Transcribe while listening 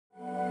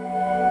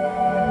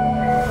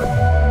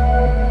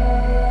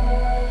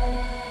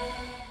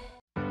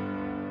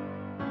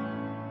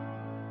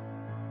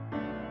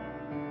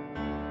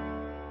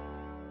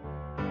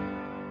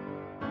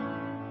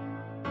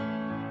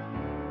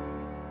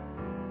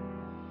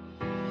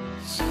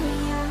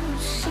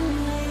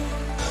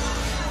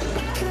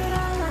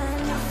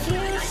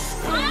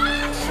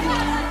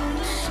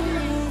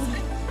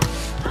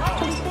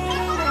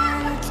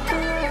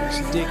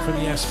Dick from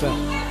Jesper.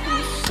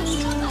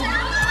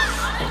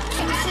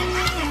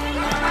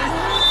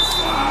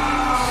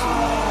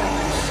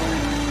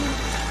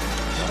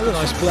 What a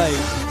nice play.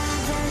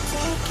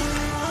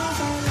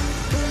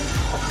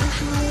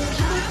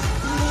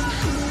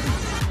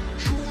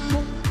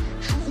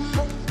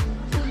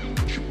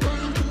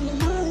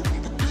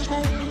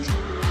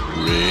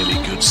 Really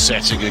good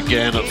setting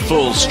again at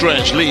full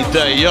stretch. Lee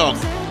Jae-yeong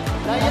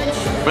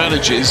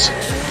manages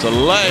to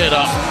lay it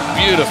up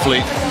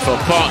beautifully for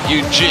Park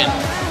Eun-jin.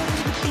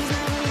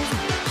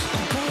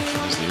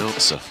 There's the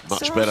answer.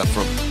 Much better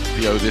from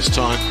Pyo this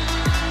time.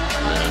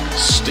 And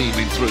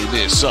steaming through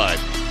near side.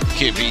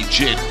 Kim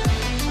Hee-jin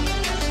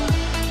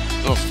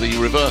off the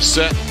reverse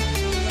set.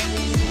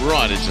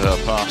 Right into her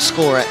pass.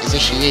 Scorer is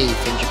Ishii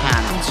from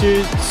Japan.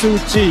 To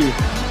Suji.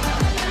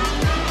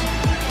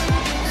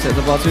 Set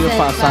the ball to the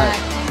far side.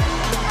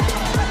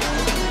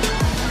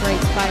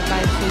 Great spike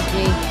by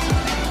Suji.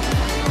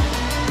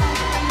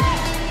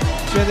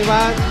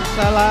 21,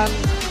 Salan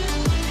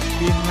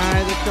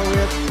behind the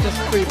Korea, just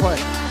 3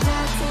 points.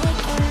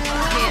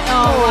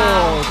 Oh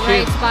wow, Kim.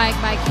 great spike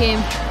by Kim.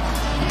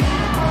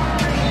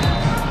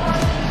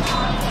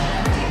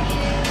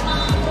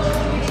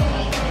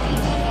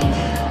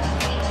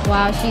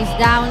 Wow, she's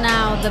down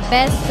now, the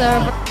best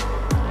server.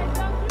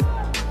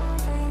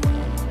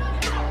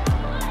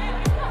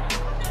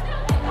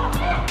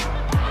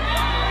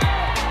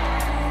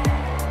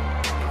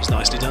 It's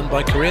nicely done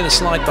by Korea, the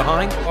slide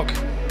behind.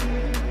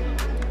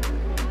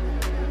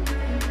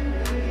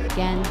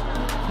 Again,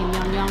 Kim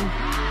Yeong-yeong.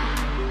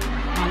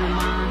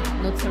 Onuma,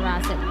 Nutsara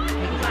set,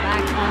 take it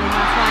back.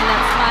 Onuma trying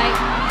that spike.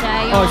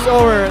 Dayeong. Oh, it's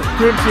over.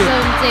 Kim Jin.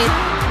 Zooms it.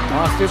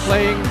 Still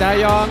playing.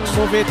 Dayeong,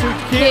 move it to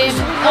Kim. Kim.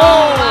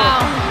 Oh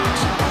wow.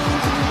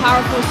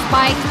 Powerful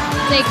spike.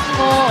 6-4.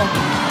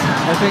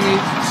 I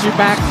think she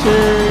back to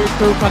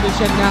good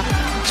condition now.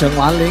 Chen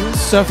Wanling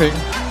serving.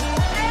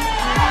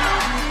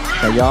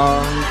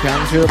 Dayeong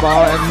comes to the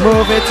ball and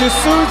move it to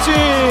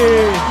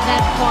Suji.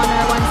 That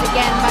corner once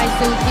again by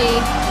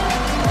Suji.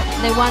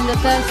 They won the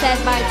third set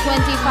by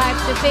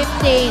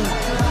 25-15.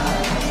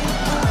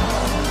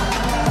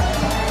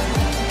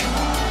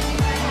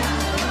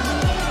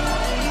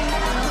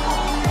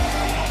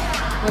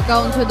 We're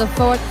going to the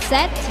fourth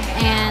set,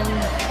 and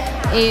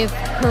if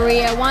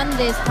Korea won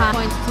this time,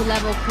 points to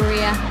level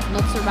Korea.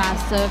 Nutsara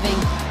serving.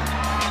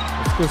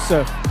 It's good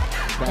serve.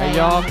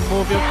 Dayeong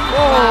move it.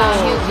 Wow,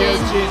 Oh,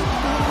 Hyun-jin.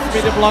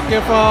 Speed the block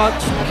effort.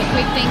 Another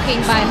quick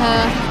thinking by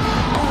her.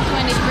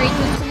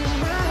 23-.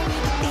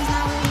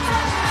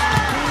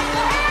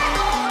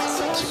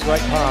 It's a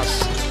great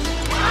pass,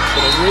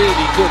 but a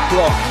really good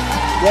block.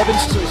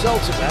 Robbins, as a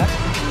result of that,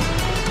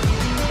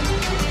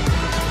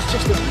 is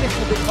just a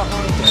little bit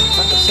behind her. In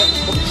fact, the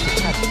second point is to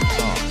tag the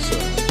pass, so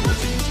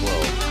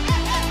 14-12.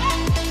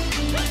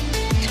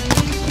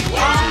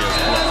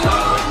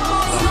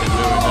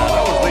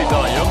 That was Lee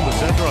Jae-yeong, the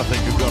centre, I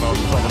think, who got on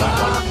top of that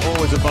one.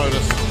 Always a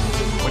bonus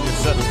when your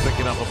centre's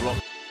picking up a block.